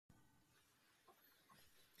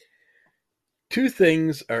Two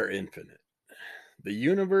things are infinite: the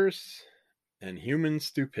universe and human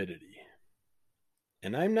stupidity.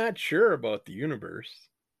 And I'm not sure about the universe.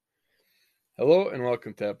 Hello and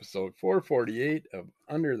welcome to episode 448 of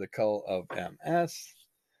Under the Cull of MS.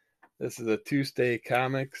 This is a Tuesday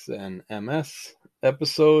Comics and MS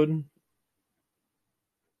episode.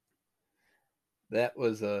 That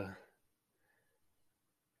was a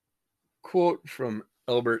quote from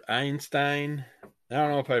Albert Einstein. I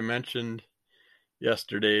don't know if I mentioned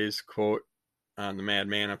yesterday's quote on the Mad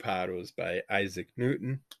Manapod was by Isaac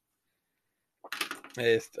Newton.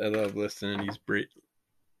 I love listening. He's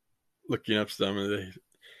looking up some of the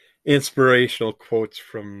inspirational quotes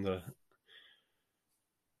from the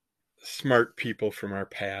smart people from our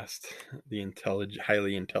past, the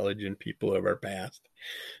highly intelligent people of our past.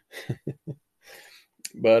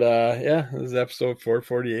 But yeah, this is episode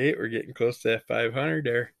 448. We're getting close to that 500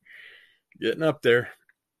 there. Getting up there.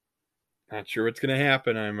 Not sure what's going to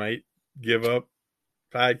happen. I might give up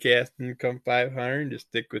podcasting come 500 and just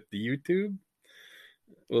stick with the YouTube.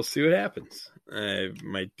 We'll see what happens. I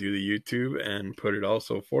might do the YouTube and put it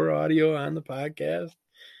also for audio on the podcast,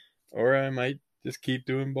 or I might just keep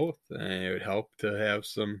doing both. It would help to have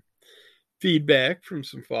some feedback from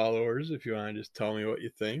some followers if you want to just tell me what you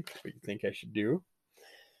think I should do.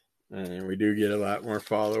 And we do get a lot more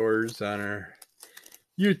followers on our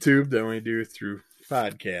YouTube than we do through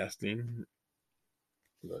podcasting.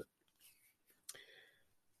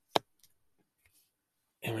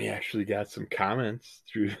 And we actually got some comments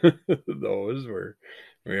through those where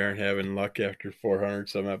we aren't having luck after 400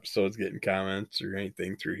 some episodes getting comments or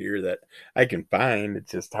anything through here that I can find.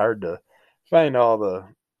 It's just hard to find all the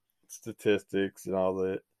statistics and all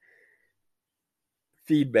the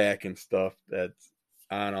feedback and stuff that's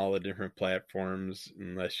on all the different platforms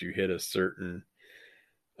unless you hit a certain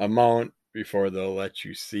amount before they'll let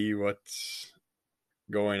you see what's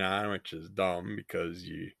going on, which is dumb because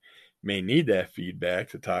you may need that feedback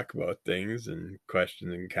to talk about things and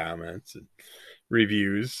questions and comments and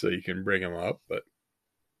reviews so you can bring them up. But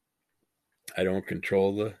I don't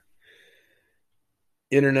control the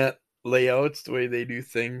internet layouts the way they do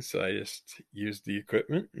things, so I just use the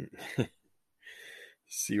equipment and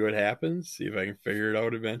see what happens, see if I can figure it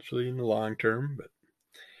out eventually in the long term. But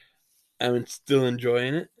I'm still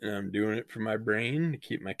enjoying it, and I'm doing it for my brain to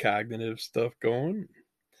keep my cognitive stuff going.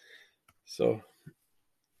 So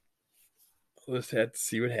we'll just have to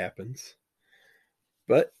see what happens.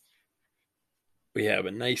 But we have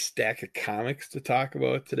a nice stack of comics to talk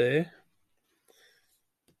about today.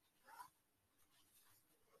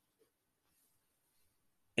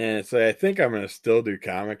 And so I think I'm going to still do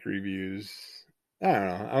comic reviews. I don't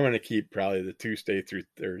know. I'm going to keep probably the Tuesday through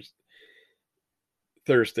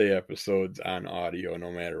Thursday episodes on audio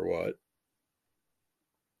no matter what.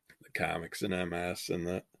 The comics and MS and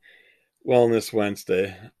the Wellness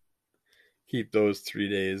Wednesday. Keep those 3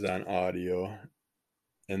 days on audio.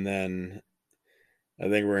 And then I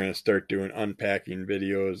think we're going to start doing unpacking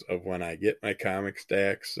videos of when I get my comic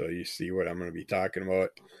stacks. So you see what I'm going to be talking about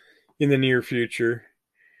in the near future.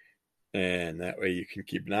 And that way you can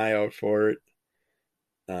keep an eye out for it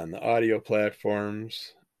on the audio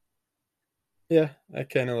platforms. Yeah, I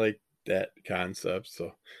kind of like that concept.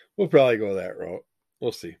 So we'll probably go that route.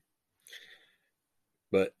 We'll see.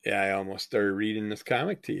 But yeah, I almost started reading this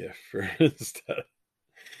comic to you for instead.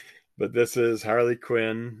 But this is Harley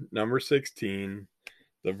Quinn, number 16,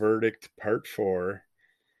 The Verdict, Part 4.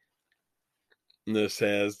 And this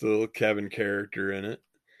has the little Kevin character in it,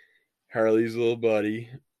 Harley's little buddy,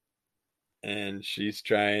 and she's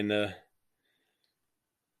trying to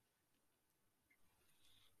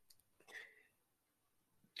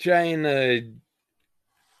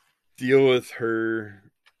deal with her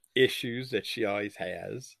issues that she always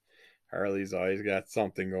has. Harley's always got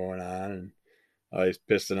something going on and always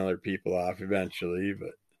pissing other people off eventually,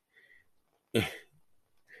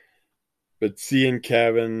 but seeing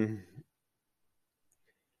Kevin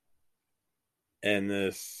and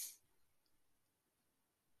this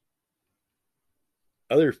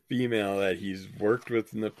other female that he's worked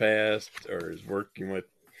with in the past or is working with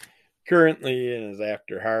currently and is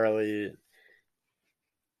after Harley,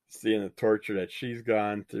 seeing the torture that she's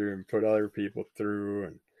gone through and put other people through,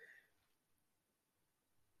 and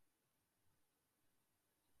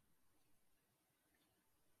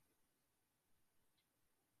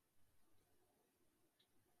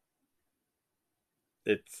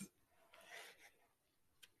it's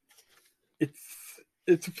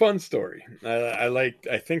it's a fun story.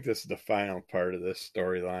 I think this is the final part of this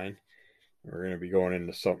storyline. We're going to be going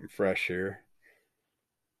into something fresh here.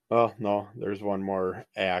 Well, no, there's one more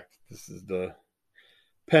act. This is the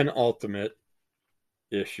penultimate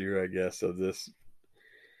issue, I guess, of this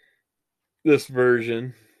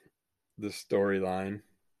version, this storyline.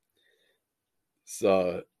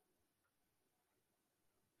 So,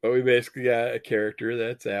 but we basically got a character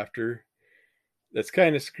that's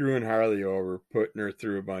kind of screwing Harley over, putting her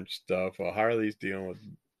through a bunch of stuff while Harley's dealing with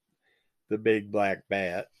the big black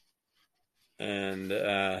bat. And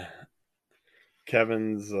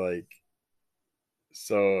Kevin's like,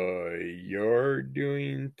 so you're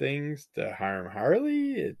doing things to harm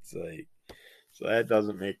Harley? It's like, so that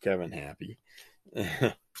doesn't make Kevin happy.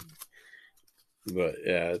 But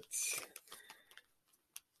yeah,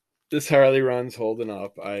 this Harley run's holding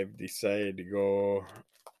up. I've decided to go.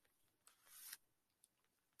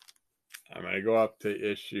 I'm gonna go up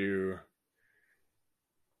to issue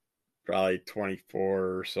probably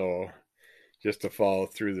 24 or so, just to follow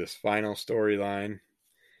through this final storyline,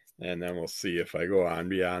 and then we'll see if I go on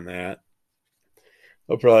beyond that.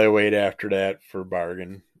 I'll probably wait after that for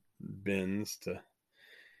bargain bins to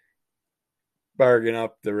bargain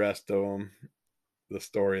up the rest of them, the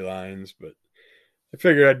storylines, but I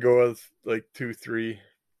figured I'd go with like 2-3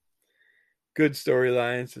 good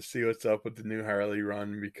storylines to see what's up with the new Harley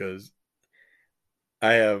run, because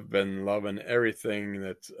I have been loving everything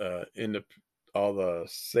that's into all the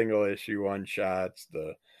single issue one shots,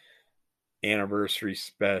 the anniversary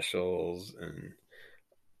specials, and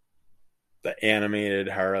the animated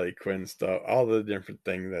Harley Quinn stuff, all the different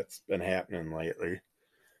things that's been happening lately.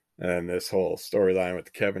 And this whole storyline with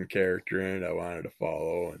the Kevin character in it, I wanted to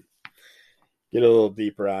follow and get a little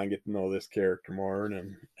deeper on, get to know this character more, and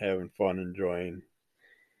I'm having fun enjoying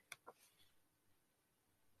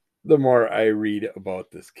the more I read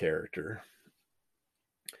about this character.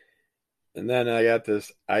 And then I got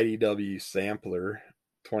this IDW Sampler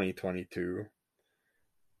 2022.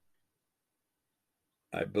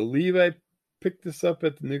 I believe I picked this up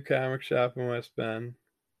at the new comic shop in West Bend,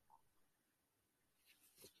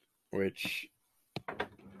 which,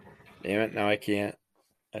 damn it, now I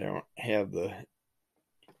don't have the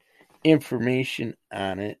information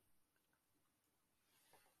on it.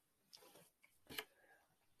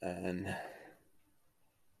 And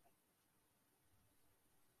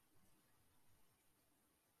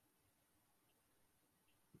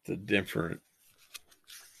it's a different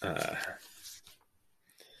the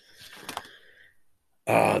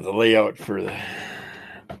layout for the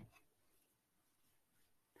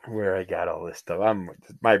where I got all this stuff.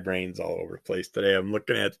 My brain's all over the place today. I'm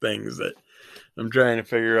looking at things that I'm trying to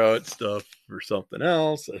figure out stuff for something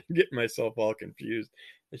else. I'm getting myself all confused.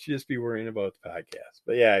 I should just be worrying about the podcast.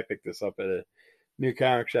 But yeah, I picked this up at a new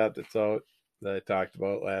comic shop that's out that I talked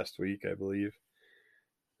about last week, I believe.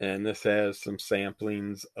 And this has some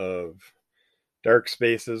samplings of Dark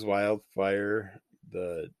Spaces, Wildfire,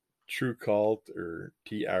 the True Cult, or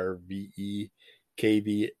TRVEKVLT.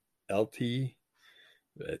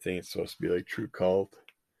 I think it's supposed to be like True Cult.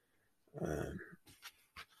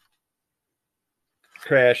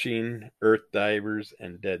 Crashing, Earth Divers,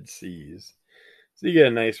 and Dead Seas. So you get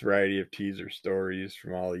a nice variety of teaser stories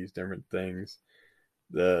from all these different things.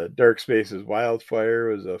 The Dark Spaces Wildfire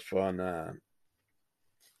was a fun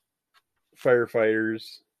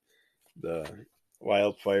firefighters. The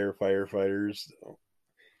wildfire firefighters,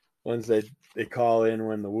 ones that they call in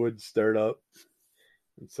when the woods start up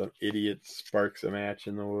and some idiot sparks a match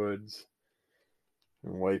in the woods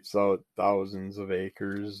and wipes out thousands of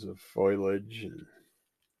acres of foliage. And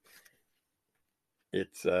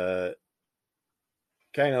it's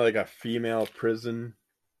kind of like a female prison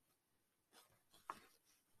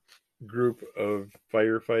group of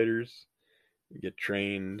firefighters. You get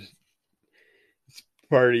trained. It's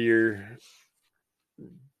part of your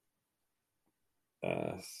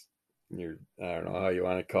I don't know how you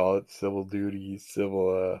want to call it, civil duties,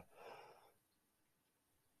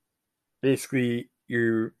 basically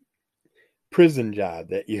your prison job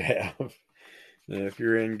that you have. And if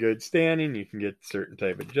you're in good standing, you can get certain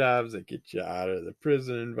type of jobs that get you out of the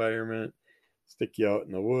prison environment, stick you out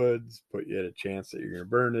in the woods, put you at a chance that you're going to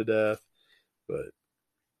burn to death. But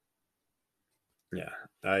yeah,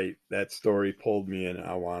 that story pulled me in.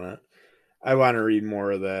 I want to read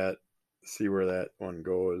more of that, see where that one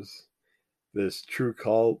goes. This True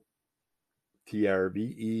Cult,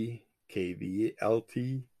 TRVEKVLT.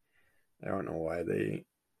 I don't know why they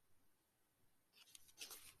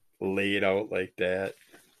lay it out like that.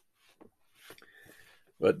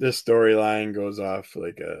 But this storyline goes off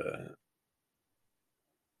like a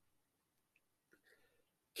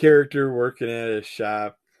character working at a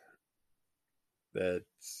shop that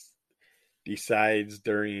decides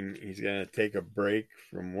he's going to take a break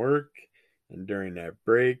from work. And during that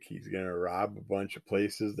break, he's going to rob a bunch of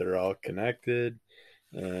places that are all connected.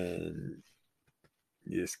 And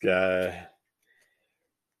you just gotta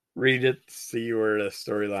read it, see where the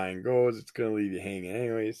storyline goes. It's gonna leave you hanging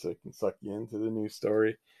anyway, so it can suck you into the new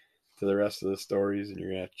story, to the rest of the stories, and you're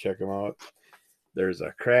gonna have to check them out. There's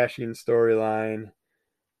a crashing storyline.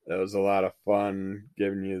 That was a lot of fun,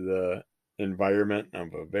 giving you the environment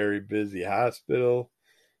of a very busy hospital,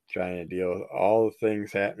 trying to deal with all the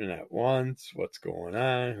things happening at once, what's going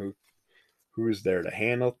on, who's there to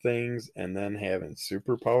handle things, and then having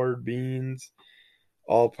superpowered beings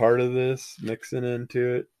all part of this, mixing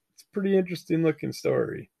into it. It's a pretty interesting looking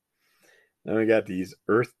story. Then we got these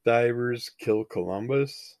Earth divers kill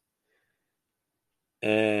Columbus.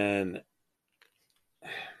 And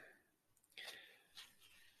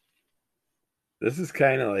this is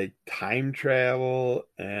kind of like time travel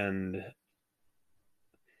and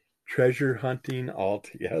treasure hunting all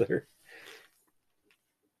together.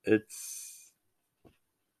 It's,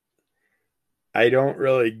 I don't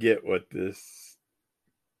really get what the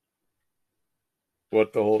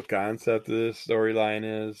whole concept of this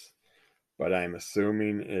storyline is, but I'm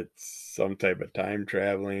assuming it's some type of time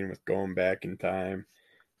traveling with going back in time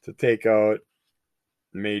to take out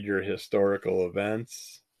major historical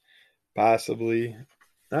events, possibly.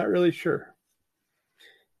 Not really sure.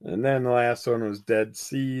 And then the last one was Dead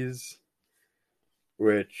Seas,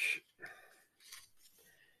 which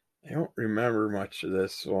I don't remember much of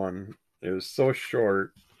this one. It was so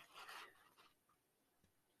short,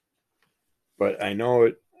 but I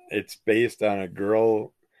know it's based on a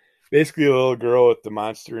girl, basically a little girl with the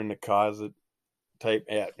monster in the closet type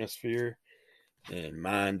atmosphere, and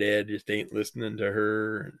mom and dad just ain't listening to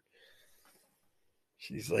her. And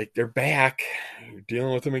she's like, "They're back. You're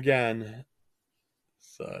dealing with them again.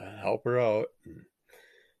 So help her out." And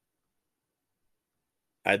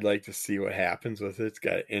I'd like to see what happens with it. It's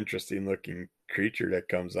got an interesting looking creature that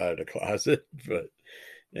comes out of the closet. But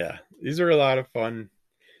yeah, these are a lot of fun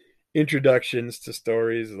introductions to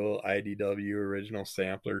stories. A little IDW original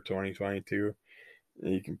sampler 2022.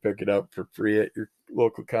 And you can pick it up for free at your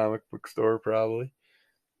local comic book store, probably.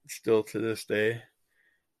 Still to this day,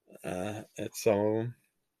 at some of them.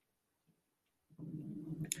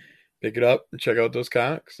 Pick it up and check out those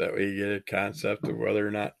comics. That way you get a concept of whether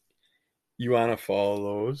or not you want to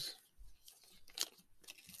follow those.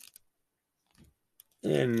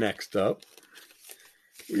 And next up,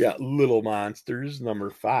 we got Little Monsters number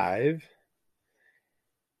 5.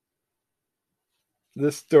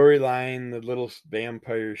 This storyline, the little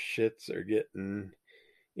vampire shits are getting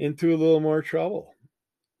into a little more trouble.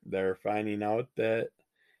 They're finding out that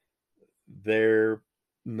they're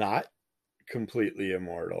not completely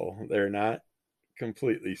immortal. They're not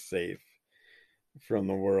completely safe from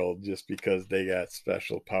the world just because they got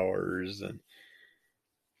special powers, and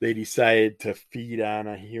they decided to feed on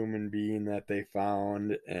a human being that they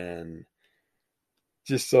found, and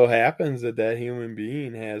just so happens that that human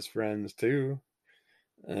being has friends too,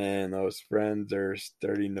 and those friends are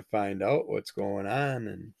starting to find out what's going on,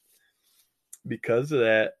 and because of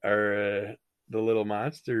that are the little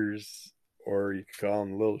monsters, or you could call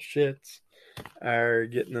them little shits, are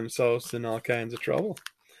getting themselves in all kinds of trouble,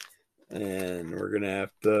 and we're gonna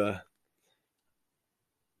have to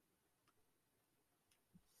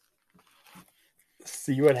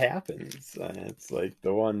see what happens. It's like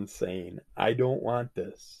the one saying, "I don't want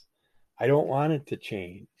this. I don't want it to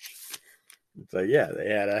change." It's like, yeah, they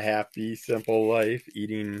had a happy, simple life,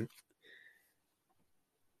 eating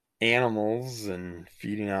animals and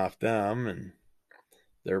feeding off them and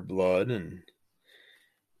their blood, and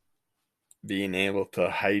being able to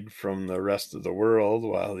hide from the rest of the world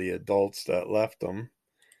while the adults that left them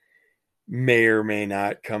may or may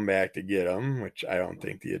not come back to get them, which I don't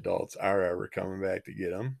think the adults are ever coming back to get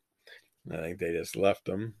them. I think they just left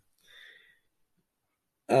them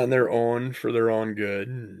on their own for their own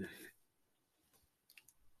good.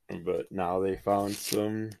 But now they found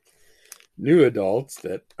some new adults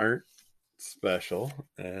that aren't special,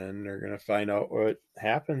 and they're going to find out what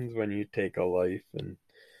happens when you take a life, and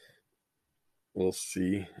we'll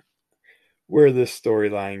see where this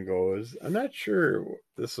storyline goes. I'm not sure.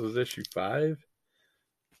 This was issue 5.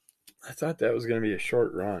 I thought that was going to be a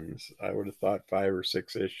short run. I would have thought 5 or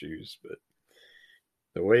 6 issues, but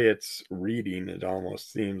the way it's reading, it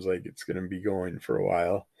almost seems like it's going to be going for a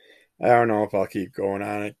while. I don't know if I'll keep going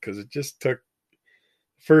on it, because it just took,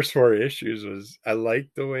 first 4 issues was, I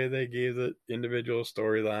liked the way they gave the individual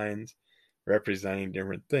storylines representing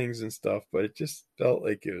different things and stuff, but it just felt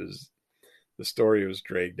like the story was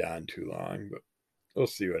dragged on too long. But we'll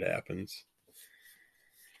see what happens.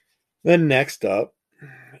 Then next up,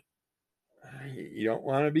 you don't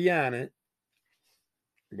want to be on it,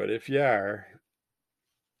 but if you are,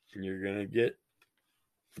 you're going to get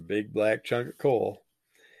a big black chunk of coal.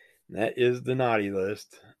 And that is the naughty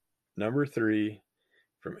list. Number 3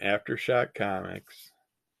 from Aftershock Comics.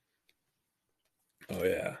 Oh,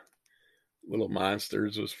 yeah. Little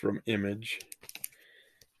Monsters was from Image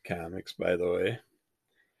Comics, by the way.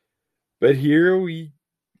 But here we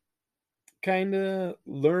kind of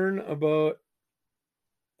learn about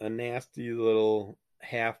a nasty little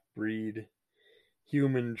half-breed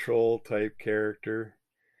human troll type character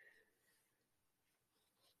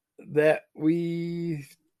that we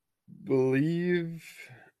believe,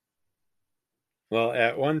 well,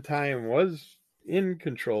 at one time was in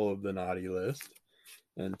control of the naughty list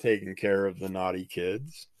and taking care of the naughty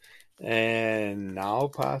kids, and now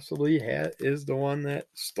possibly is the one that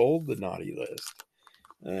stole the naughty list.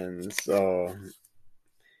 And so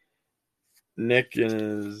Nick and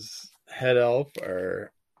his head elf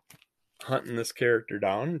are hunting this character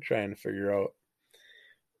down and trying to figure out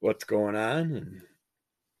what's going on and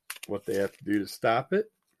what they have to do to stop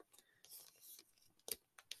it.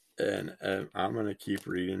 And I'm going to keep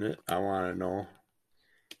reading it. I want to know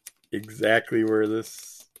exactly where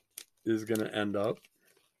this is going to end up.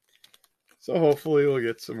 So hopefully we'll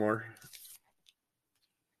get some more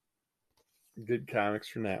good comics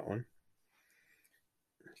from that one.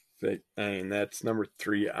 I mean, that's number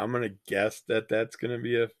 3. I'm going to guess that that's going to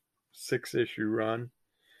be a 6-issue run.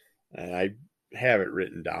 And I have it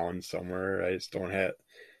written down somewhere. I just don't have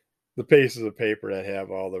the pieces of paper that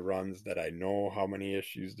have all the runs that I know how many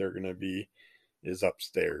issues they're going to be is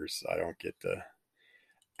upstairs. I don't get to.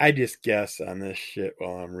 I just guess on this shit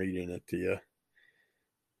while I'm reading it to you.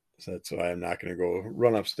 So that's why I'm not going to go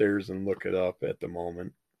run upstairs and look it up at the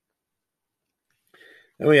moment.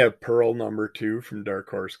 Then we have Pearl number 2 from Dark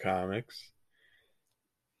Horse Comics.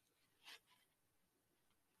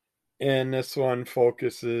 And this one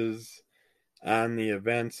focuses on the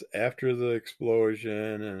events after the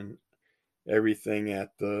explosion and everything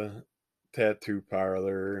at the tattoo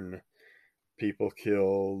parlor and people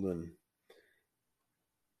killed and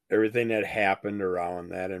everything that happened around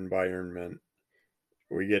that environment.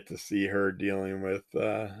 We get to see her dealing with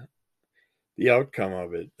the outcome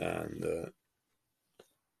of it and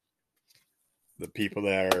the people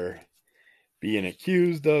that are being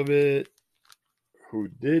accused of it, who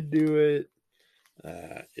did do it.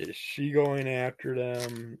 Is she going after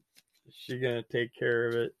them? Is she going to take care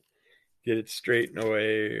of it, get it straightened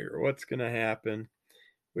away, or what's going to happen?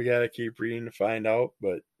 We got to keep reading to find out,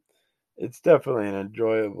 but it's definitely an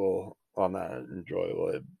enjoyable, well, not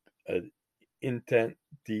enjoyable, an intent,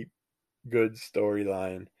 deep, good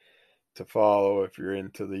storyline to follow if you're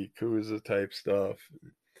into the Yakuza type stuff.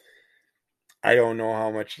 I don't know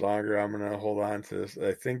how much longer I'm going to hold on to this.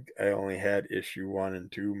 I think I only had issue 1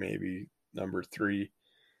 and 2, maybe number 3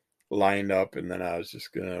 lined up, and then I was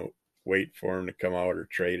just going to wait for them to come out or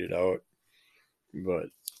trade it out. But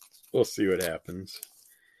we'll see what happens.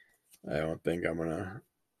 I don't think I'm going to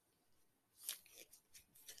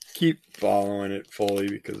keep following it fully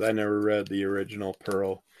because I never read the original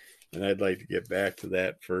Pearl, and I'd like to get back to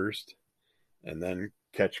that first and then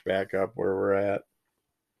catch back up where we're at.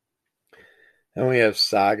 And we have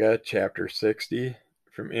Saga Chapter 60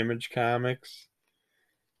 from Image Comics.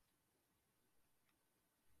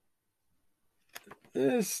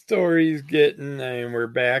 This story's getting,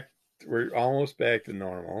 we're almost back to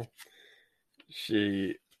normal.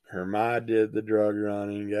 Her ma did the drug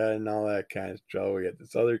running, got in all that kind of trouble. We got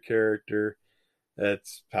this other character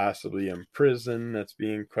that's possibly in prison, that's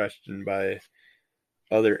being questioned by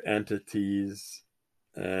other entities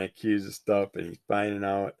and accused of stuff, and he's finding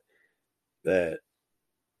out that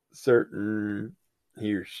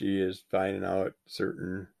he or she is finding out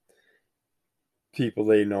certain people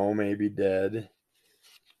they know may be dead.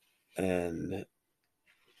 And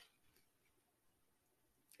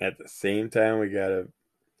at the same time, we got a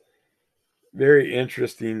very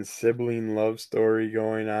interesting sibling love story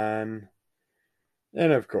going on.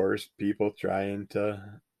 And of course, people trying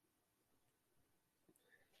to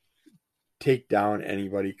take down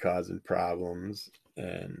anybody causing problems.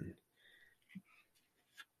 And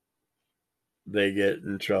they get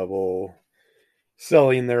in trouble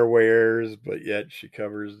selling their wares, but yet she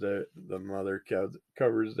covers the mother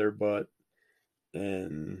covers their butt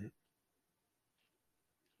and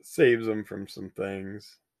saves them from some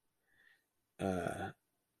things.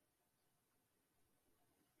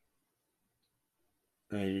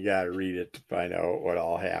 You got to read it to find out what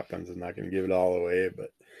all happens. I'm not going to give it all away,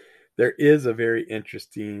 but there is a very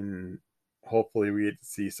interesting. Hopefully, we get to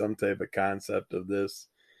see some type of concept of this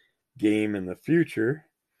game in the future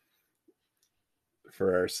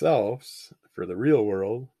for ourselves, for the real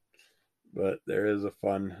world. but there is a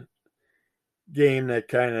fun game that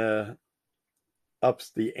kind of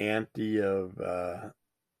ups the ante of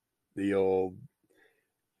the old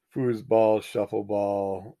foosball,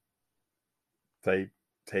 shuffleball type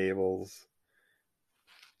tables.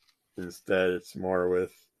 Instead, it's more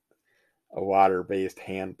with a water-based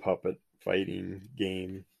hand puppet fighting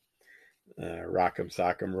game, Rock'em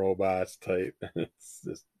Sock'em Robots type. It's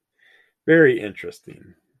just very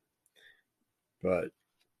interesting. But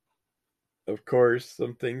of course,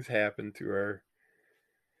 some things happen to our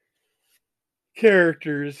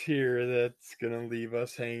characters here that's gonna leave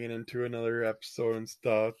us hanging into another episode and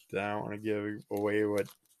stuff. I don't want to give away what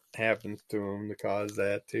happens to them to cause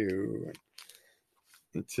that too.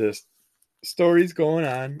 It's just stories going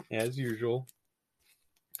on as usual.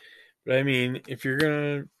 But I mean, if you're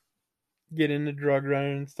gonna get into drug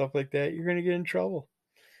running and stuff like that, you're gonna get in trouble,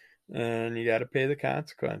 and you got to pay the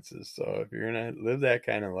consequences. So if you're gonna live that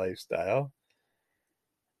kind of lifestyle,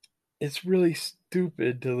 it's really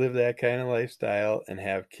stupid to live that kind of lifestyle and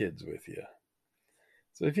have kids with you.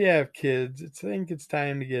 So if you have kids, I think it's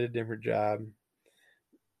time to get a different job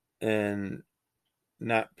and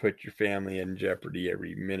not put your family in jeopardy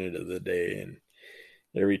every minute of the day. And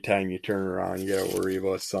every time you turn around, you got to worry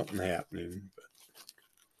about something happening.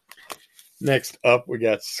 But next up, we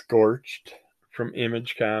got Scorched from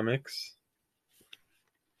Image Comics.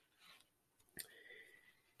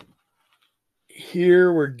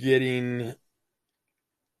 Here we're getting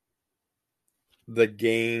the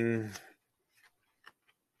gang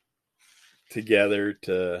together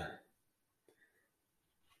to,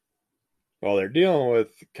 well, they're dealing with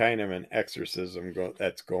kind of an exorcism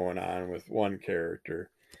that's going on with one character.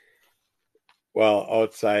 Well,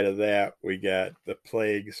 outside of that, we got the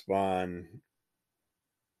plague spawn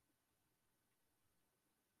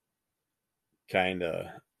kind of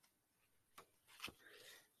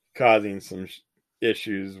causing some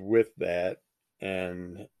issues with that,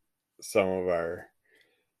 and some of our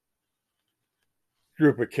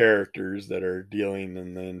group of characters that are dealing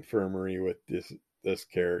in the infirmary with this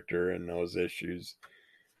character and those issues.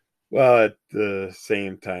 Well, at the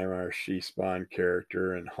same time, our She Spawn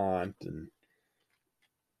character and Haunt and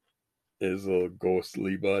his little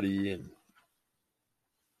ghostly buddy and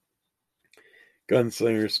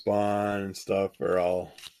Gunslinger Spawn and stuff are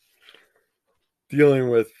all dealing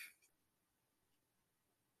with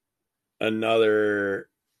another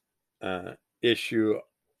issue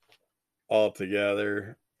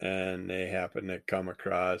altogether, and they happen to come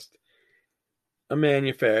across a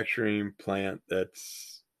manufacturing plant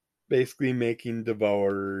that's basically making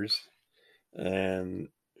devourers, and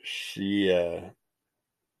she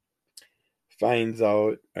finds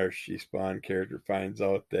out, or She Spawn character finds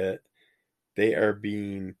out that they are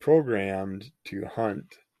being programmed to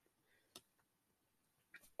hunt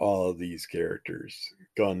all of these characters: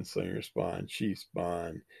 Gunslinger Spawn, She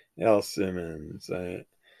Spawn, Al Simmons.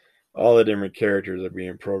 All the different characters are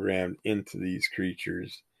being programmed into these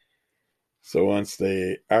creatures. So once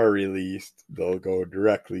they are released, they'll go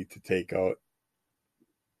directly to take out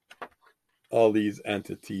all these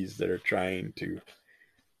entities that are trying to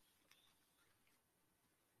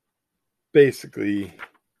basically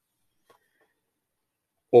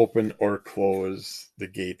open or close the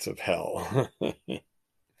gates of hell.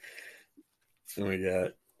 And we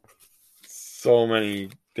got so many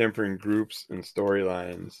different groups and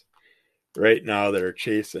storylines right now that are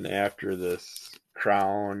chasing after this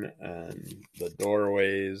crown and the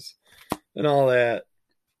doorways and all that.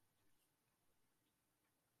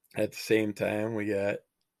 At the same time, we got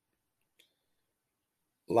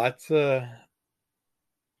lots of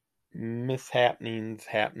mishappenings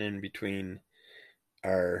happening between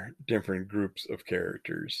our different groups of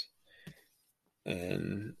characters.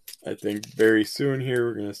 And I think very soon here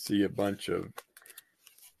we're going to see a bunch of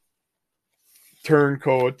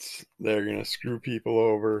turncoats that are going to screw people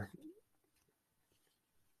over.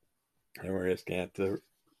 And we're just going to have to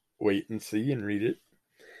wait and see and read it.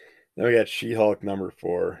 Then we got She-Hulk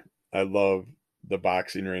 #4. I love the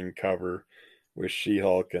boxing ring cover with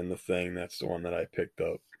She-Hulk and the Thing. That's the one that I picked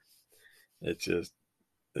up. It's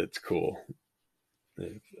cool.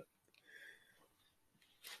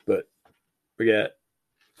 But we got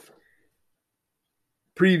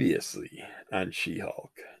previously on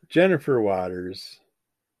She-Hulk, Jennifer Waters,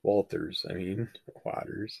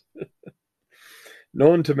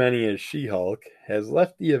 known to many as She-Hulk, has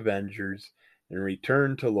left the Avengers and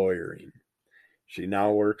returned to lawyering. She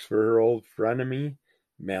now works for her old frenemy,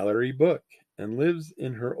 Mallory Book, and lives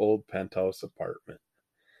in her old penthouse apartment.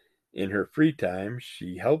 In her free time,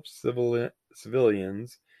 she helps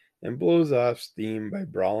civilians and blows off steam by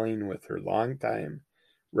brawling with her longtime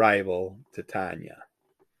rival, Titania.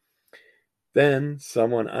 Then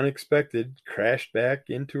someone unexpected crashed back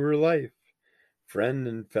into her life, friend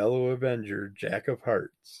and fellow Avenger Jack of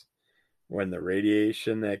Hearts. When the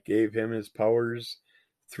radiation that gave him his powers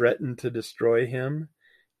threatened to destroy him,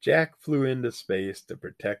 Jack flew into space to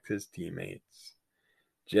protect his teammates.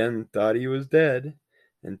 Jen thought he was dead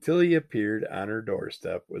until he appeared on her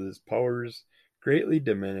doorstep with his powers greatly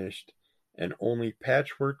diminished and only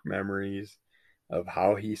patchwork memories of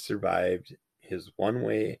how he survived his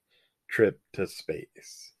one-way trip to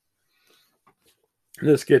space.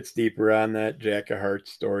 This gets deeper on that Jack of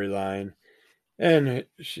Hearts storyline, and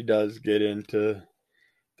she does get into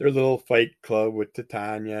their little fight club with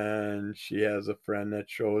Titania, and she has a friend that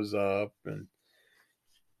shows up, and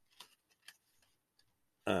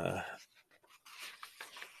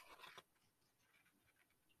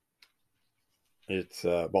it's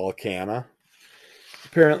Volcana.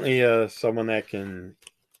 Apparently, someone that can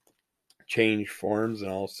change forms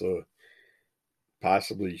and also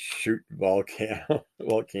possibly shoot volcano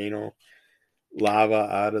lava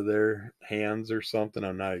out of their hands or something.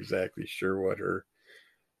 I'm not exactly sure what her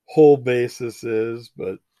whole basis is,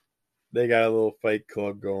 but they got a little fight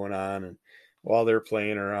club going on, and while they're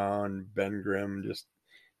playing around, Ben Grimm just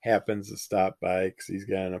happens to stop by because he's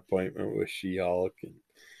got an appointment with She-Hulk, and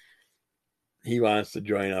he wants to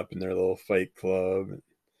join up in their little fight club.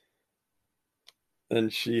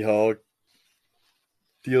 And She-Hulk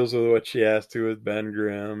deals with what she has to with Ben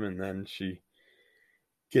Grimm, and then she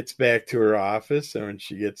gets back to her office, and when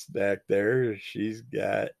she gets back there, she's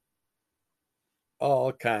got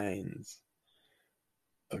all kinds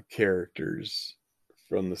of characters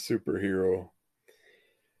from the superhero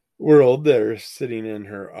world that are sitting in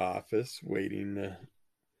her office waiting to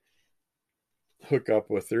hook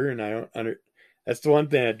up with her. And I don't that's the one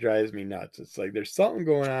thing that drives me nuts. It's like there's something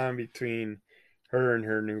going on between her and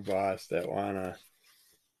her new boss that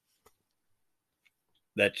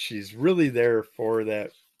she's really there for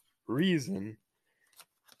that reason,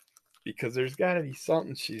 because there's got to be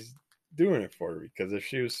something she's doing it for. Because if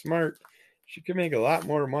she was smart, she could make a lot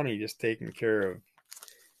more money just taking care of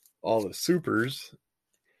all the supers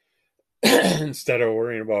instead of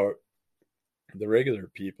worrying about the regular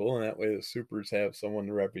people, and that way the supers have someone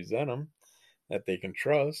to represent them that they can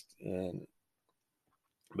trust.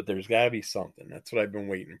 But there's got to be something. That's what I've been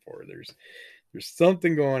waiting for. There's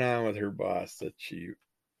something going on with her boss that she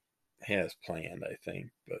has planned, I think,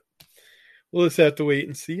 but we'll just have to wait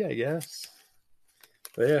and see, I guess.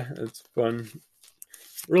 But yeah, it's fun,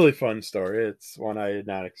 really fun story. It's one I did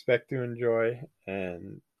not expect to enjoy,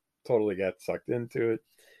 and totally got sucked into it.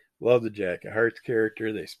 Love the Jack of Hearts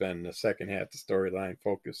character. They spend the second half of the storyline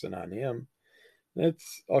focusing on him.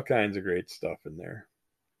 It's all kinds of great stuff in there.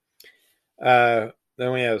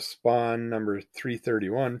 Then we have Spawn number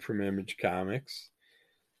 331 from Image Comics.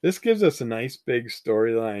 This gives us a nice big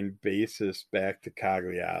storyline basis back to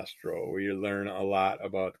Cagliostro. We learn a lot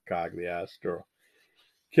about the Cagliostro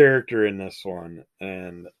character in this one,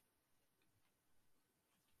 and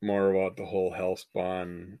more about the whole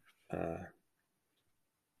Hellspawn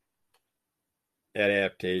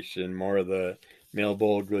adaptation, more of the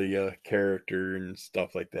Malbolgia character and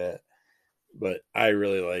stuff like that. But I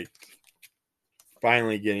really liked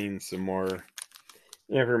finally getting some more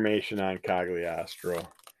information on Cagliostro.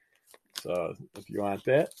 So if you want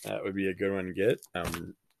that, that would be a good one to get.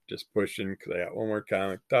 I'm just pushing because I got one more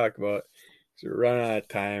comic to talk about. So we're running out of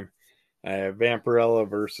time. I have Vampirella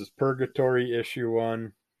versus Purgatory issue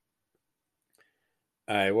 1.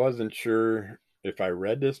 I wasn't sure if I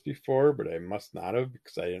read this before, but I must not have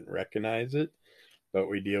because I didn't recognize it. But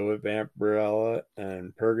we deal with Vampirella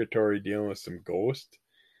and Purgatory dealing with some ghost.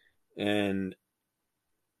 And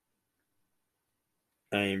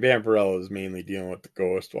I mean, Vampirella is mainly dealing with the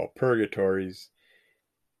ghost, while Purgatory's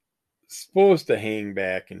supposed to hang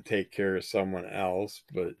back and take care of someone else,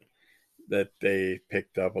 but that they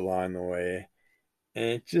picked up along the way. And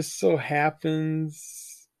it just so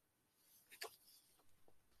happens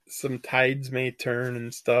some tides may turn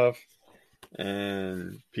and stuff,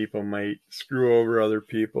 and people might screw over other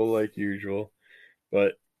people like usual,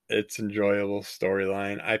 but it's enjoyable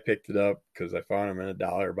storyline. I picked it up because I found them in a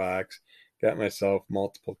dollar box, got myself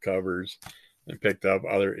multiple covers, and picked up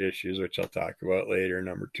other issues, which I'll talk about later.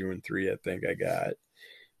 Number 2 and 3, I think I got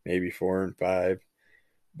maybe 4 and 5,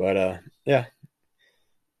 but yeah.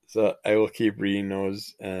 So I will keep reading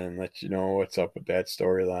those and let you know what's up with that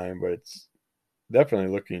storyline, but it's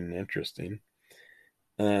definitely looking interesting.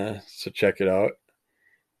 So check it out.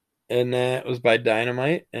 And that was by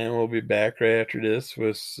Dynamite, and we'll be back right after this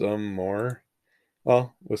with some more,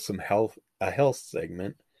 well, with some a health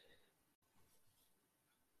segment.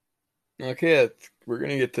 Okay, we're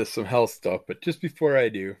gonna get to some health stuff, but just before I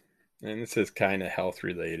do, and this is kind of health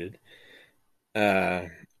related, uh,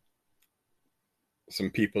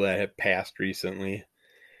 some people that have passed recently.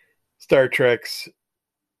 Star Trek's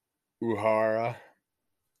Uhura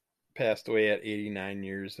passed away at 89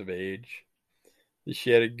 years of age.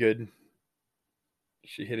 She had a good,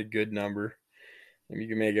 she hit a good number. If you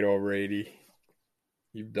can make it over 80,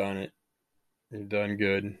 you've done it. You've done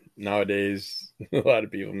good. Nowadays, a lot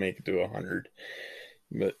of people make it to 100,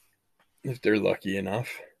 but if they're lucky enough.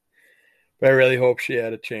 But I really hope she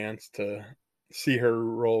had a chance to see her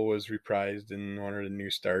role was reprised in one of the new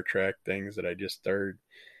Star Trek things that I just started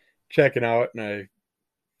checking out, and I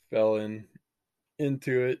fell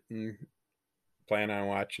into it and plan on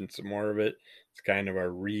watching some more of it. It's kind of a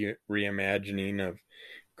reimagining of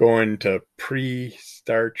going to pre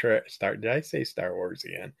Star Trek. Did I say Star Wars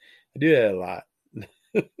again? I do that a lot.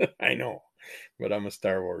 I know, but I'm a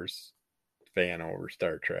Star Wars fan over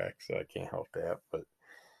Star Trek, so I can't help that. But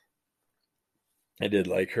I did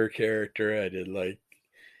like her character. I did like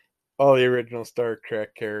all the original Star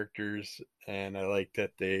Trek characters, and I like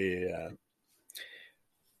that they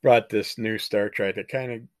brought this new Star Trek that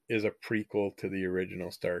kind of is a prequel to the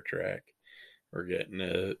original Star Trek. We're getting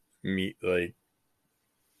to meet like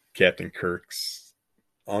Captain Kirk's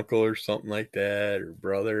uncle or something like that, or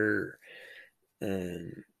brother,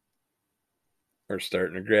 and we're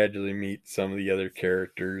starting to gradually meet some of the other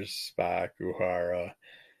characters, Spock, Uhura,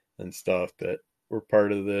 and stuff that were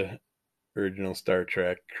part of the original Star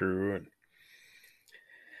Trek crew. And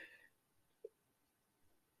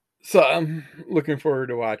so I'm looking forward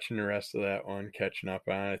to watching the rest of that one, catching up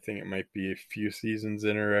on it. I think it might be a few seasons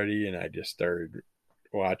in already, and I just started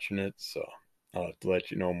watching it, so I'll have to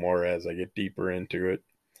let you know more as I get deeper into it.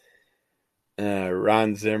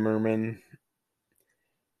 Ron Zimmerman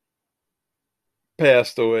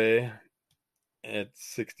passed away at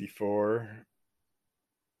 64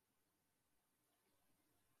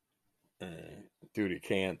 uh, due to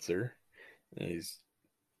cancer. He's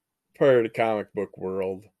part of the comic book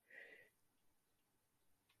world.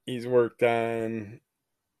 He's worked on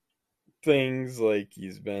things like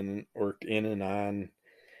he's been worked in and on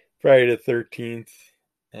Friday the 13th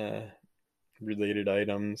uh, related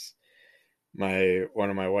items. One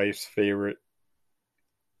of my wife's favorite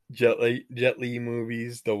Jet Li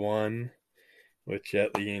movies, The One, with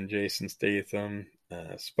Jet Li and Jason Statham.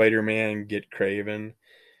 Spider Man Get Craven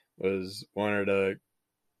was one of the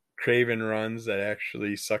Craven runs that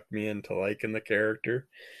actually sucked me into liking the character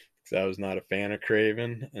because I was not a fan of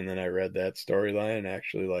Craven, and then I read that storyline and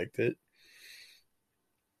actually liked it.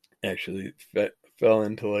 Actually fell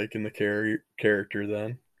into liking the character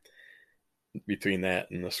then, between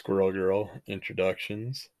that and the Squirrel Girl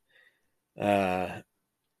introductions. Uh,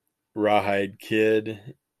 Rawhide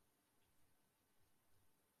Kid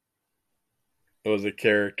was a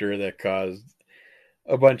character that caused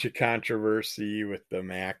a bunch of controversy with the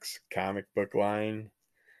Max comic book line,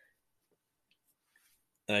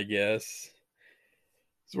 I guess.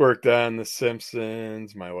 He's worked on The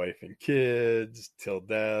Simpsons, My Wife and Kids, Till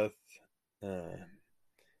Death. Uh,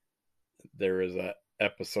 there was a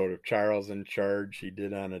episode of Charles in Charge he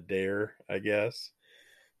did on a dare, I guess.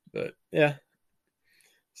 But yeah,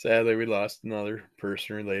 sadly we lost another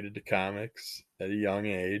person related to comics at a young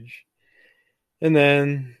age. And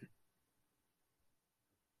then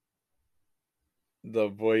the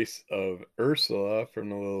voice of Ursula from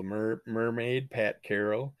The Little Mermaid, Pat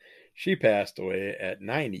Carroll, she passed away at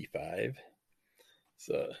 95.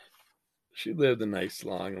 So she lived a nice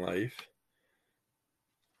long life.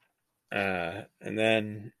 And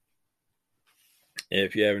then,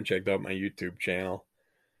 if you haven't checked out my YouTube channel,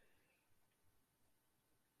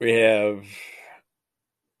 we have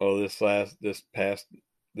this past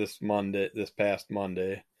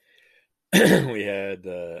Monday, we had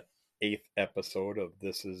the 8th episode of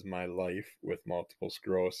This Is My Life with Multiple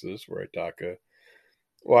Sclerosis, where I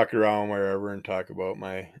walk around wherever and talk about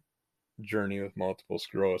my journey with multiple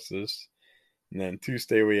sclerosis. And then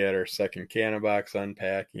Tuesday we had our second Canabox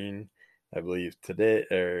unpacking. I believe today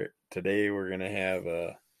we're gonna have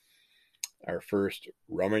our first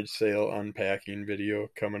rummage sale unpacking video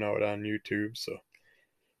coming out on YouTube. So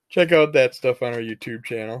check out that stuff on our YouTube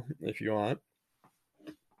channel if you want.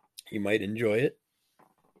 You might enjoy it.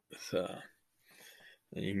 So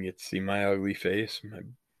you can get to see my ugly face, my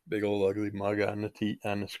big old ugly mug on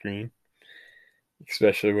the screen.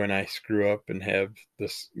 Especially when I screw up and have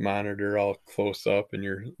this monitor all close up and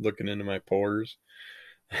you're looking into my pores.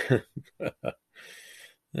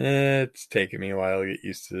 It's taken me a while to get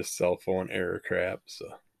used to this cell phone error crap, so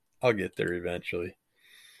I'll get there eventually.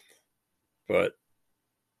 But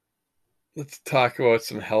let's talk about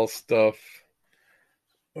some health stuff.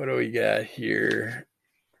 What do we got here?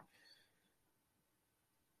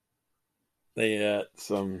 They got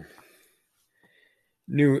some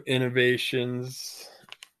new innovations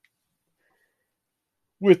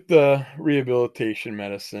with the rehabilitation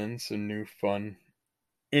medicine, some new fun,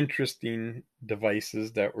 interesting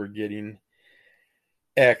devices that we're getting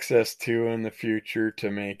access to in the future to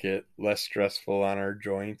make it less stressful on our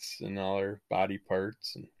joints and all our body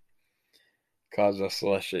parts and cause us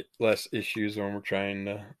less issues when we're trying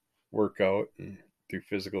to work out and do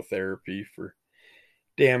physical therapy for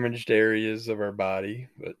damaged areas of our body.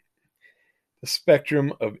 But the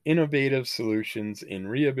spectrum of innovative solutions in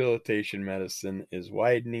rehabilitation medicine is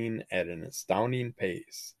widening at an astounding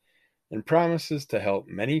pace and promises to help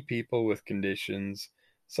many people with conditions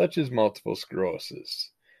such as multiple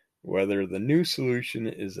sclerosis, whether the new solution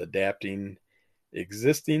is adapting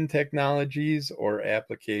existing technologies or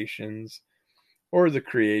applications or the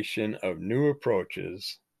creation of new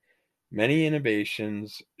approaches. Many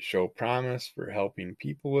innovations show promise for helping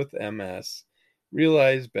people with MS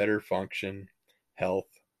realize better function, health,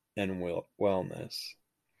 and wellness.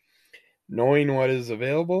 Knowing what is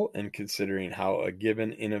available and considering how a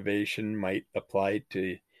given innovation might apply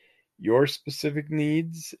to your specific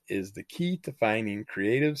needs is the key to finding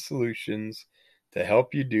creative solutions to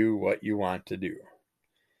help you do what you want to do.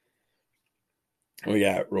 We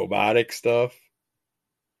got robotic stuff,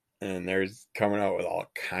 and there's coming out with all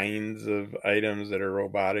kinds of items that are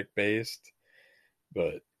robotic based,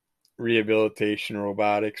 but rehabilitation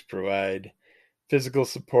robotics provide physical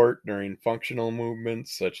support during functional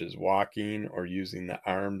movements such as walking or using the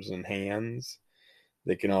arms and hands.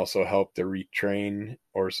 They can also help to retrain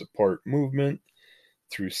or support movement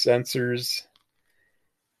through sensors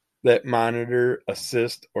that monitor,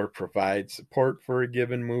 assist, or provide support for a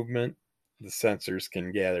given movement. The sensors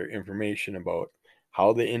can gather information about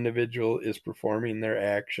how the individual is performing their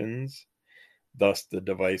actions. Thus, the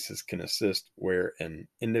devices can assist where an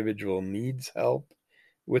individual needs help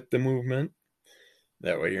with the movement.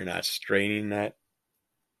 That way, you're not straining that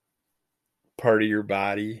part of your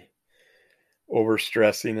body,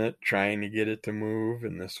 overstressing it, trying to get it to move.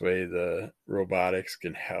 And this way, the robotics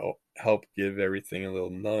can help give everything a little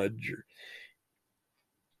nudge or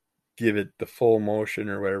give it the full motion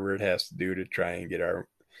or whatever it has to do to try and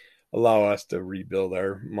allow us to rebuild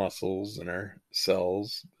our muscles and our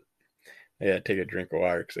cells. I gotta take a drink of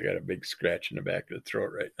water because I got a big scratch in the back of the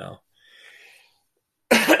throat right now.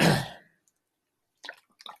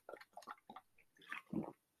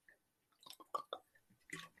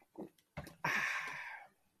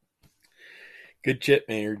 Good chip,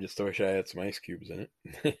 Mayor. Just wish I had some ice cubes in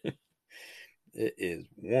it. It is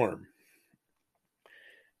warm.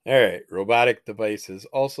 All right, robotic devices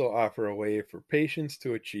also offer a way for patients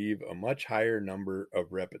to achieve a much higher number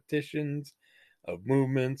of repetitions of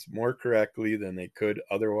movements more correctly than they could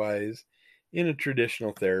otherwise in a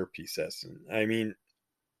traditional therapy session. I mean,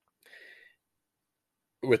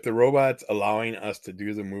 with the robots allowing us to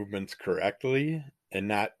do the movements correctly and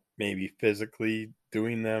not maybe physically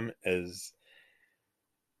doing them as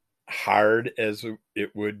hard as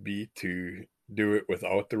it would be to do it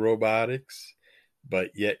without the robotics,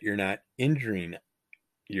 but yet you're not injuring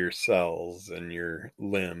your cells and your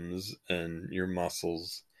limbs and your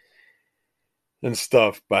muscles and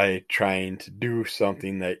stuff by trying to do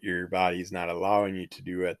something that your body's not allowing you to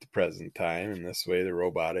do at the present time. And this way, the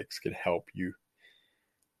robotics can help you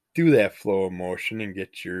do that flow of motion and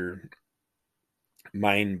get your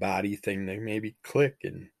mind body thing to maybe click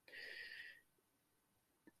and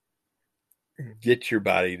get your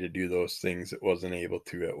body to do those things it wasn't able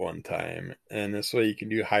to at one time. And this way, you can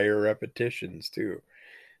do higher repetitions too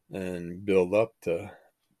and build up to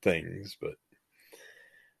things. But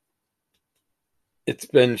it's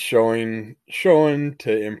been shown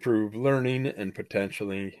to improve learning and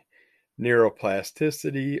potentially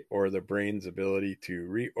neuroplasticity or the brain's ability to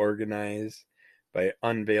reorganize by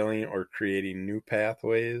unveiling or creating new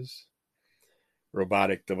pathways.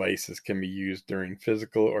 Robotic devices can be used during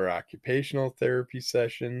physical or occupational therapy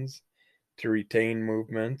sessions to retain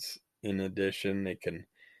movements. In addition, they can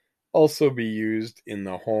also be used in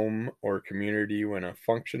the home or community when a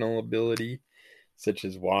functional ability such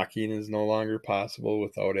as walking is no longer possible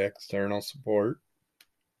without external support.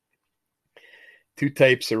 Two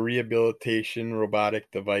types of rehabilitation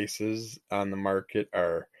robotic devices on the market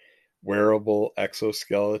are wearable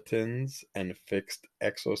exoskeletons and fixed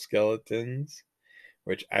exoskeletons,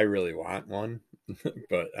 which I really want one,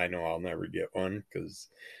 but I know I'll never get one because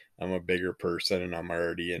I'm a bigger person and I'm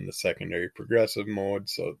already in the secondary progressive mode,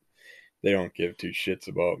 so they don't give two shits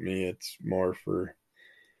about me. It's more for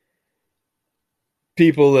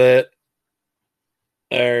people that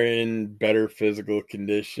are in better physical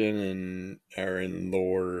condition and are in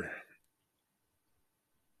lower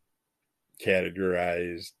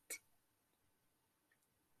categorized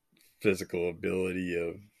physical ability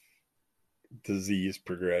of disease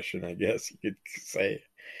progression, I guess you could say.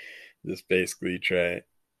 Just basically try.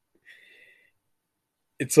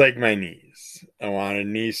 It's like my knees. I wanted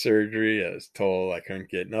knee surgery. I was told I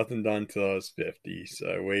couldn't get nothing done till I was 50. So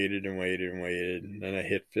I waited and waited and waited. And then I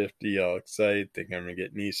hit 50, all excited, think I'm going to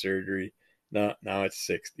get knee surgery. No, now it's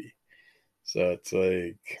 60. So it's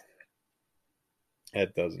like,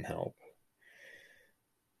 that doesn't help.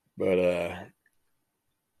 But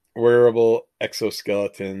wearable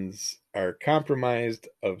exoskeletons are comprised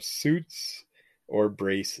of suits or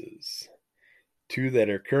braces. Two that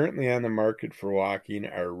are currently on the market for walking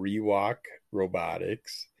are ReWalk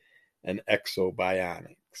Robotics and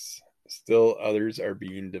Exobionics. Still others are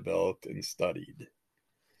being developed and studied.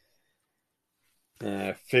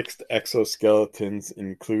 Fixed exoskeletons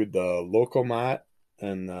include the Lokomat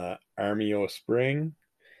and the Armio Spring.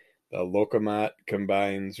 The Lokomat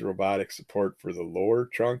combines robotic support for the lower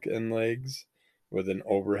trunk and legs with an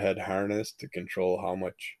overhead harness to control how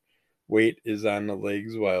much weight is on the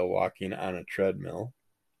legs while walking on a treadmill.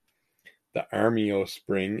 The Armio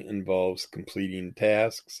Spring involves completing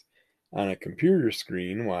tasks on a computer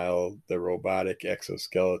screen, while the robotic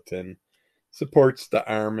exoskeleton supports the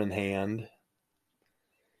arm and hand.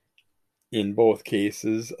 In both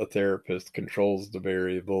cases, a therapist controls the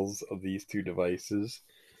variables of these two devices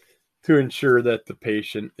to ensure that the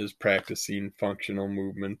patient is practicing functional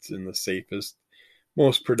movements in the safest,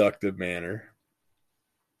 most productive manner.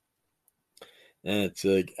 And it's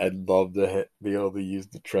like, I'd love to be able to use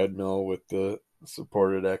the treadmill with the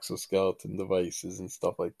supported exoskeleton devices and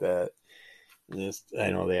stuff like that. I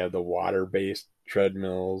know they have the water-based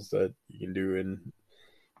treadmills that you can do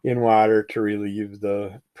in water to relieve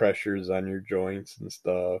the pressures on your joints and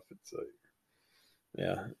stuff. It's like,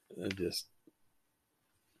 yeah, it just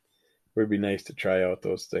would be nice to try out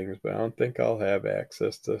those things, but I don't think I'll have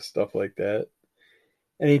access to stuff like that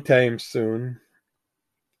anytime soon.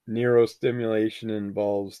 Neurostimulation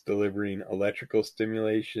involves delivering electrical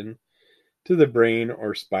stimulation to the brain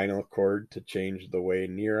or spinal cord to change the way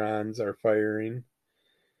neurons are firing.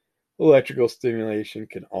 Electrical stimulation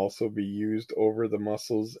can also be used over the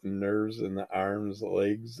muscles and nerves in the arms,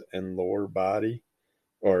 legs, and lower body,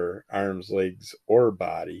 or arms, legs, or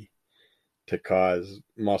body, to cause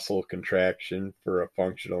muscle contraction for a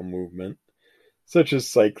functional movement, such as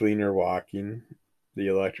cycling or walking. The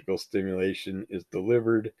electrical stimulation is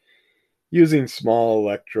delivered using small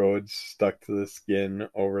electrodes stuck to the skin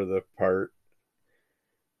over the part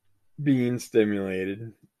being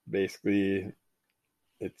stimulated. Basically,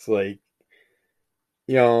 it's like,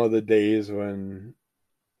 the days when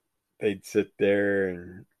they'd sit there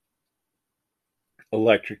and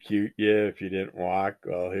electrocute you if you didn't walk.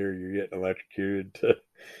 Well, here you're getting electrocuted to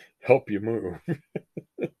help you move.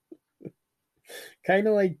 Kind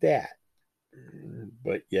of like that,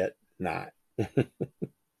 but yet not.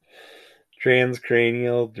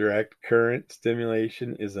 Transcranial direct current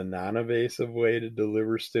stimulation is a non-invasive way to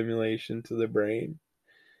deliver stimulation to the brain.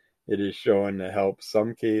 It is shown to help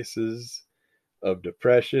some cases of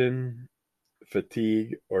depression,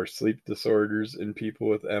 fatigue, or sleep disorders in people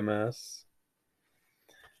with MS.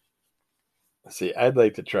 See, I'd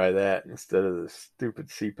like to try that instead of the stupid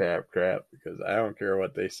CPAP crap, because I don't care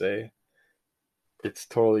what they say. It's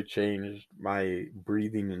totally changed my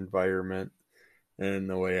breathing environment and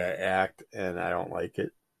the way I act, and I don't like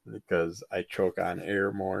it because I choke on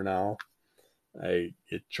air more now. I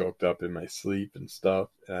get choked up in my sleep and stuff,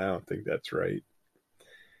 and I don't think that's right.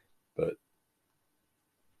 But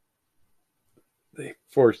they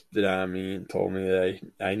forced it on me and told me that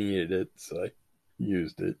I needed it, so I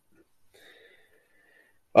used it.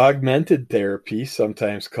 Augmented therapy,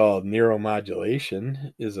 sometimes called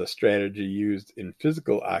neuromodulation, is a strategy used in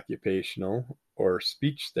physical, occupational, or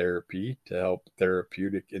speech therapy to help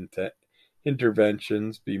therapeutic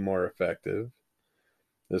interventions be more effective.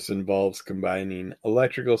 This involves combining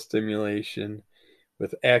electrical stimulation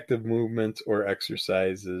with active movements or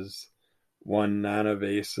exercises, one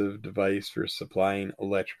non-invasive device for supplying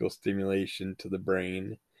electrical stimulation to the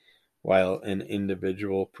brain, while an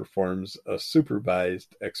individual performs a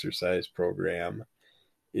supervised exercise program,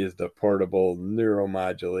 is the portable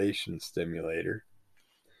neuromodulation stimulator,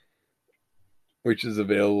 which is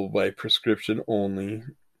available by prescription only.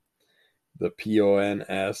 The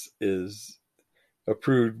PONS is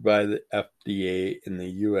approved by the FDA in the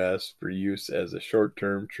US for use as a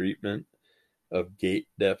short-term treatment of gait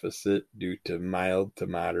deficit due to mild to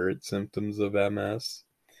moderate symptoms of MS.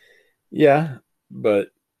 Yeah,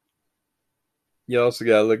 but you also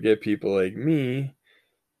got to look at people like me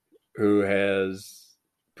who has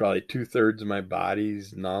probably 2/3 of my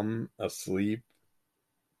body's numb, asleep,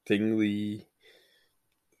 tingly,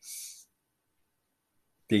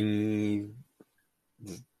 stingy,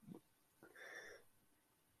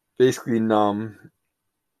 basically numb.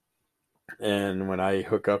 And when I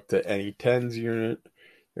hook up to any TENS unit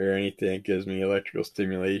or anything that gives me electrical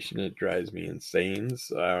stimulation, it drives me insane.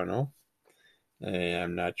 So I don't know.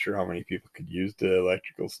 I'm not sure how many people could use the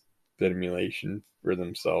electrical stimulation for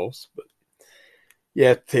themselves, but you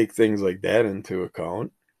have to take things like that into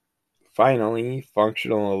account. Finally,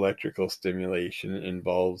 functional electrical stimulation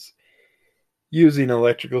involves using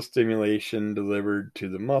electrical stimulation delivered to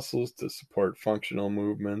the muscles to support functional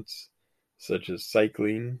movements, such as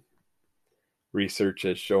cycling. Research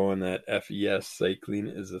has shown that FES cycling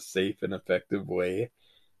is a safe and effective way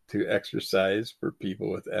to exercise for people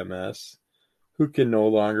with MS who can no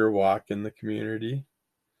longer walk in the community.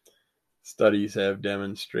 Studies have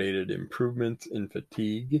demonstrated improvements in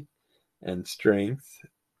fatigue and strength,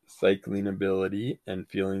 cycling ability, and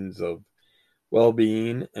feelings of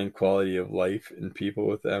well-being and quality of life in people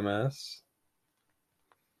with MS.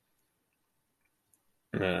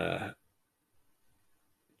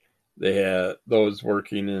 Those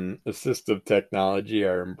working in assistive technology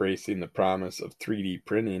are embracing the promise of 3D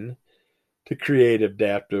printing to create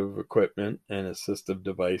adaptive equipment and assistive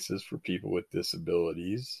devices for people with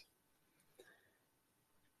disabilities.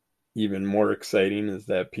 Even more exciting is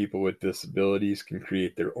that people with disabilities can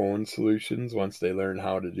create their own solutions once they learn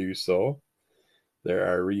how to do so. There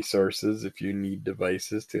are resources if you need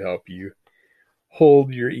devices to help you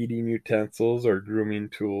hold your eating utensils or grooming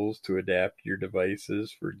tools to adapt your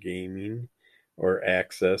devices for gaming or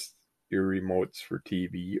access your remotes for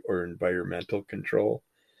TV or environmental control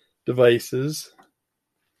devices.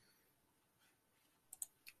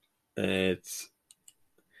 It's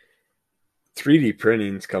 3D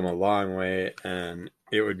printing's come a long way, and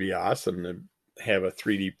it would be awesome to have a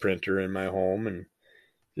 3D printer in my home and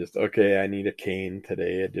just, okay, I need a cane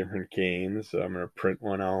today, a different cane, so I'm going to print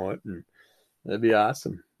one out, and that'd be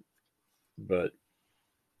awesome. But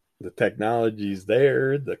the technology's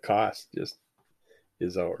there, the cost just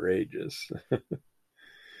is outrageous.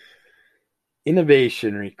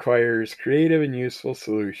 Innovation requires creative and useful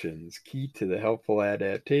solutions. Key to the helpful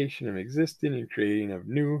adaptation of existing and creating of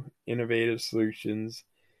new, innovative solutions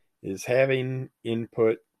is having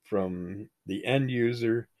input from the end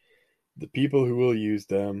user, the people who will use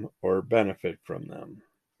them or benefit from them.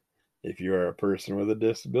 If you are a person with a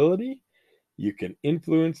disability, you can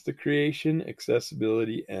influence the creation,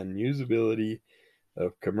 accessibility, and usability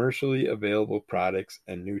of commercially available products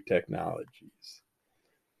and new technologies.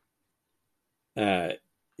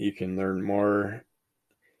 You can learn more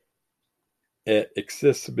at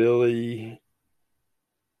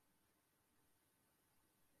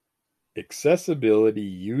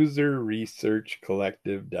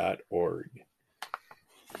accessibilityuserresearchcollective.org.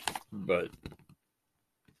 But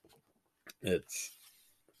it's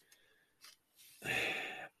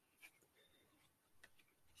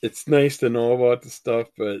nice to know about the stuff,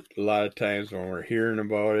 but a lot of times when we're hearing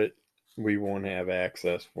about it, we won't have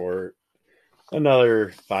access for it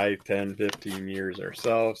another 5, 10, 15 years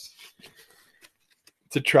ourselves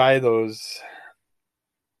to try those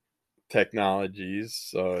technologies.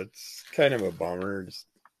 So it's kind of a bummer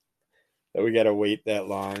that we got to wait that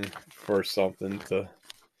long for something to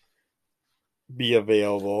be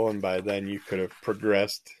available, and by then you could have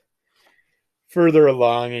progressed further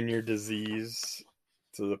along in your disease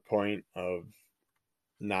to the point of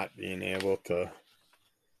not being able to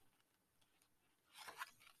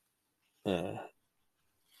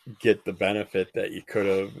get the benefit that you could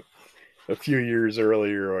have a few years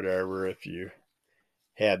earlier or whatever if you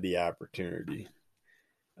had the opportunity.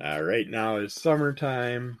 Right now is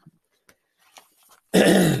summertime,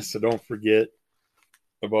 so don't forget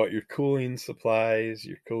about your cooling supplies,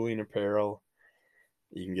 your cooling apparel.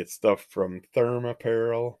 You can get stuff from Therm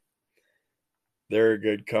Apparel. They're a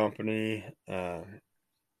good company. They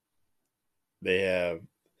have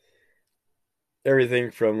everything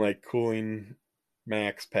from like cooling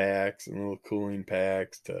max packs and little cooling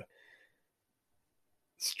packs to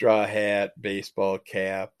straw hat, baseball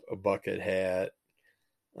cap, a bucket hat,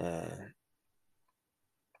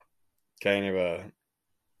 kind of a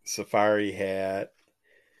safari hat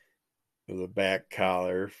with a back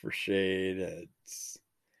collar for shade. It's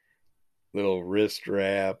little wrist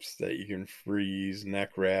wraps that you can freeze,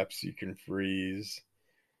 neck wraps you can freeze,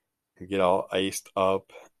 and get all iced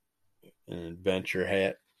up an adventure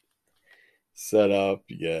hat set up.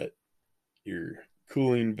 You got your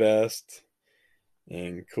cooling vest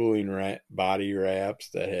and cooling body wraps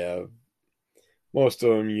that have, most of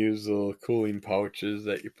them use little cooling pouches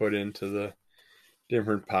that you put into the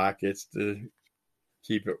different pockets to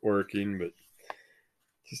keep it working. But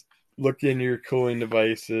just look into your cooling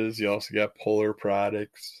devices. You also got Polar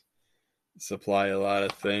Products, supply a lot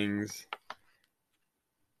of things.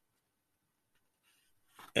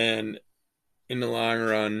 And in the long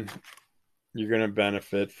run, you're going to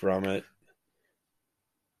benefit from it.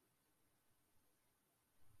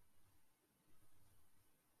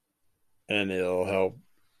 And it'll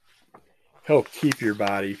help keep your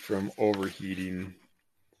body from overheating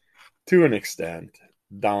to an extent.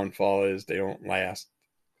 Downfall is they don't last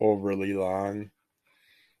overly long.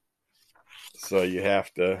 So you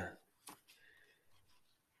have to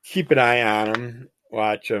keep an eye on them,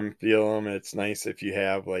 watch them, feel them. It's nice if you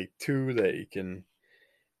have like two that you can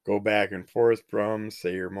go back and forth from,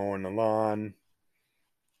 say you're mowing the lawn,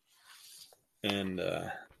 and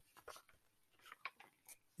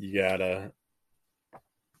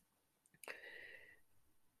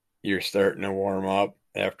you're starting to warm up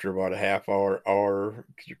after about a half hour,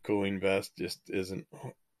 because your cooling vest just isn't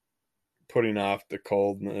putting off the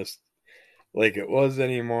coldness like it was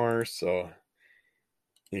anymore. So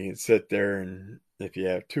you can sit there, and if you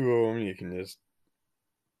have two of them, you can just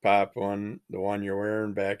pop the one you're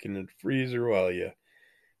wearing, back in the freezer while you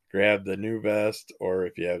grab the new vest. Or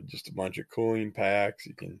if you have just a bunch of cooling packs,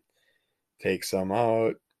 you can take some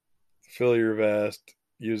out, fill your vest,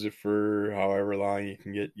 use it for however long you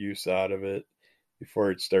can get use out of it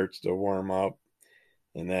before it starts to warm up,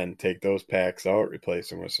 and then take those packs out, replace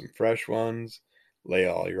them with some fresh ones, lay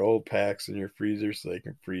all your old packs in your freezer so they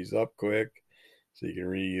can freeze up quick, so you can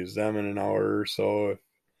reuse them in an hour or so if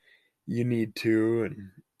you need to,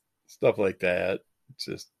 and stuff like that.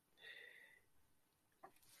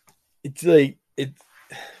 It's like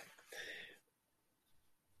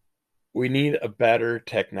we need a better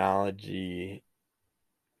technology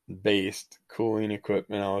based cooling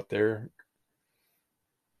equipment out there,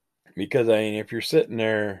 because I mean, if you're sitting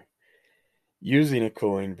there using a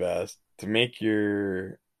cooling vest to make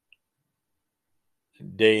your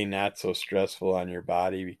day not so stressful on your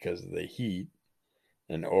body because of the heat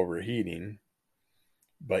and overheating,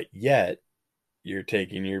 but yet you're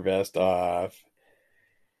taking your vest off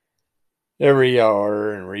every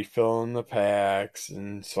hour and refilling the packs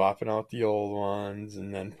and swapping out the old ones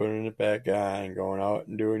and then putting it back on, going out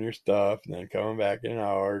and doing your stuff, and then coming back in an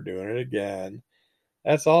hour, doing it again.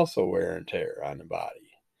 That's also wear and tear on the body.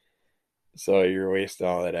 So you're wasting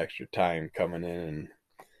all that extra time coming in and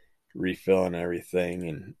refilling everything,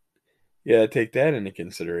 and you gotta take that into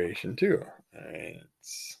consideration too. I mean,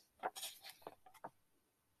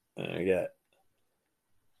 I got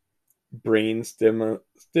brain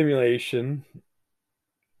stimulation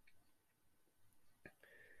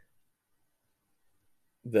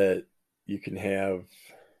that you can have.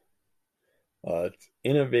 It's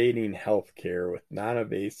innovating healthcare with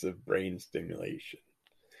non-invasive brain stimulation.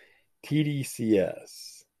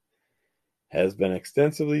 TDCS has been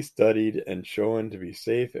extensively studied and shown to be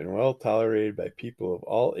safe and well tolerated by people of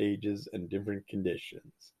all ages and different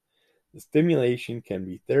conditions. The stimulation can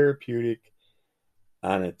be therapeutic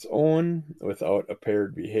on its own without a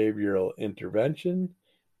paired behavioral intervention,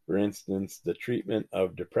 for instance, the treatment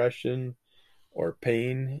of depression or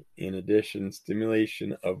pain. In addition,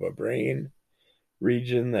 stimulation of a brain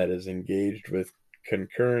region that is engaged with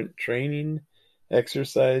concurrent training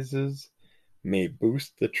exercises may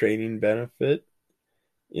boost the training benefit.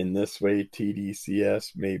 In this way,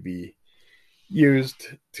 TDCS may be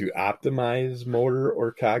used to optimize motor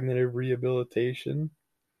or cognitive rehabilitation.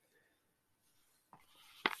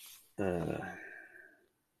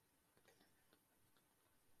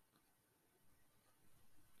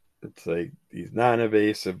 It's like these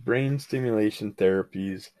non-invasive brain stimulation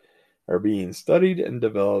therapies are being studied and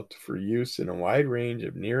developed for use in a wide range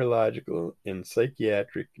of neurological and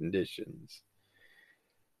psychiatric conditions.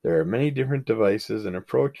 There are many different devices and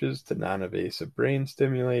approaches to non-invasive brain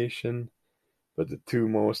stimulation, but the two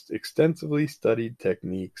most extensively studied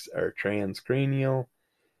techniques are transcranial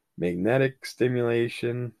magnetic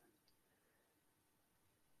stimulation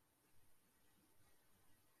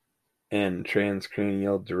and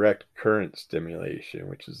transcranial direct current stimulation,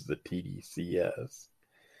 which is the TDCS.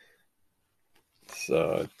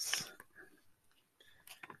 So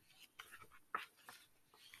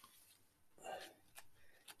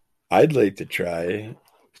I'd like to try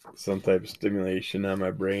some type of stimulation on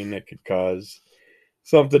my brain that could cause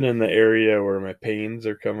something in the area where my pains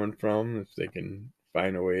are coming from, if they can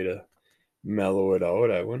find a way to mellow it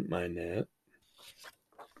out. I wouldn't mind that.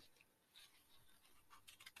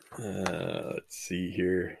 Let's see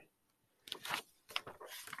here.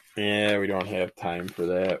 Yeah, we don't have time for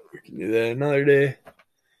that. We can do that another day.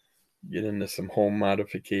 Get into some home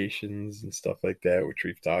modifications and stuff like that, which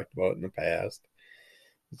we've talked about in the past.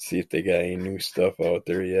 Let's see if they got any new stuff out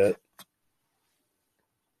there yet.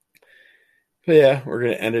 But yeah, we're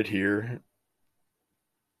going to end it here.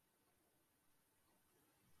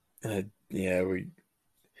 Yeah, we're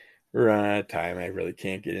running out of time. I really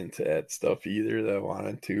can't get into that stuff either that I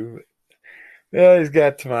wanted to. Yeah, he's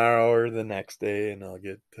got tomorrow or the next day, and I'll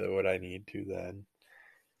get to what I need to then.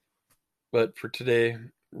 But for today,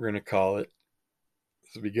 we're going to call it.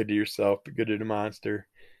 So be good to yourself, be good to the monster.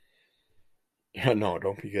 No,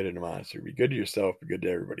 don't be good to the monster. Be good to yourself, be good to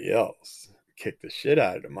everybody else. Kick the shit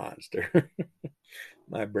out of the monster.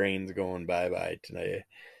 My brain's going bye-bye tonight.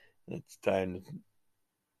 It's time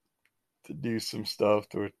to do some stuff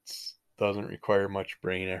that doesn't require much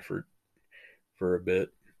brain effort for a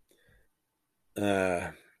bit.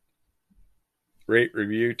 Rate,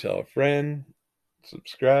 review, tell a friend,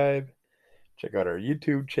 subscribe. Check out our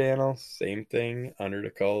YouTube channel. Same thing, Under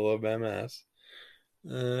the Color of MS.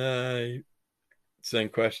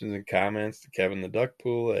 Send questions and comments to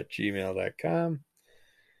kevintheduckpool@gmail.com.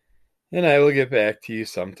 And I will get back to you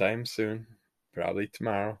sometime soon, probably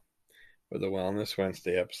tomorrow, with a Wellness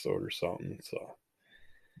Wednesday episode or something. So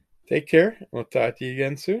take care. We'll talk to you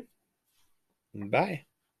again soon. Bye.